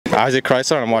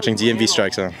Kreisler, and I'm watching DMV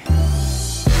Strike Zone.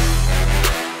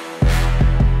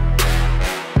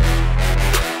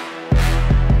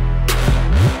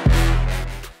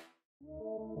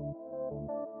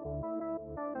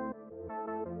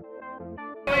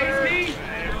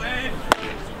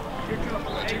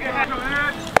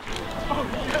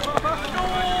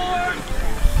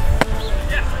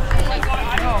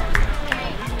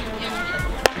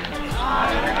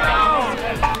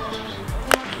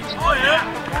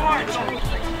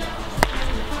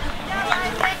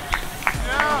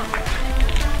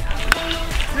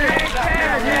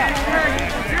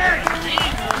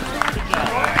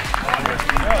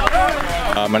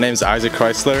 My name is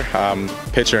Kreisler. I'm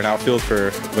pitcher and outfield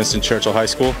for Churchill High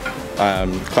School,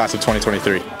 class of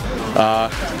 2023.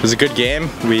 It was a good game.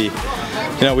 We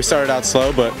started out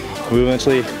slow, but we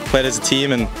eventually played as a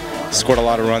team and scored a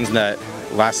lot of runs in that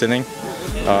last inning.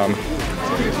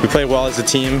 We played well as a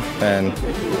team, and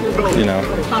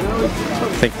I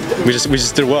think we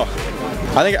just did well.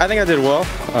 I think I did well.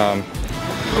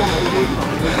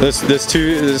 There's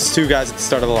two guys at the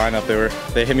start of the lineup.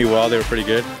 They hit me well. They were pretty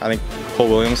good. I think Paul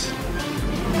Williams,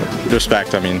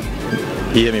 respect. I mean,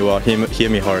 he hit me well. He hit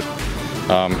me hard.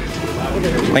 I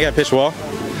think I pitched well.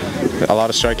 A lot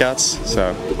of strikeouts.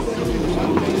 So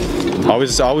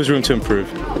always room to improve.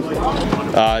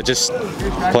 Just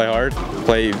play hard,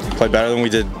 play better than we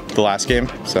did the last game.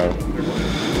 So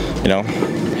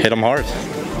hit them hard.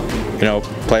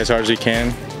 Play as hard as we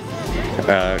can.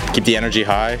 Keep the energy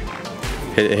high.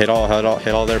 Hit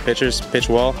all their pitchers. Pitch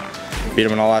well. Beat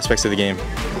them in all aspects of the game.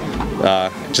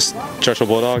 Just Churchill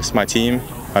Bulldogs, my team,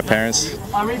 my parents.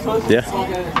 Yeah.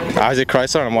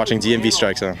 Kreisler, and I'm watching DMV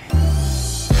Strike Zone.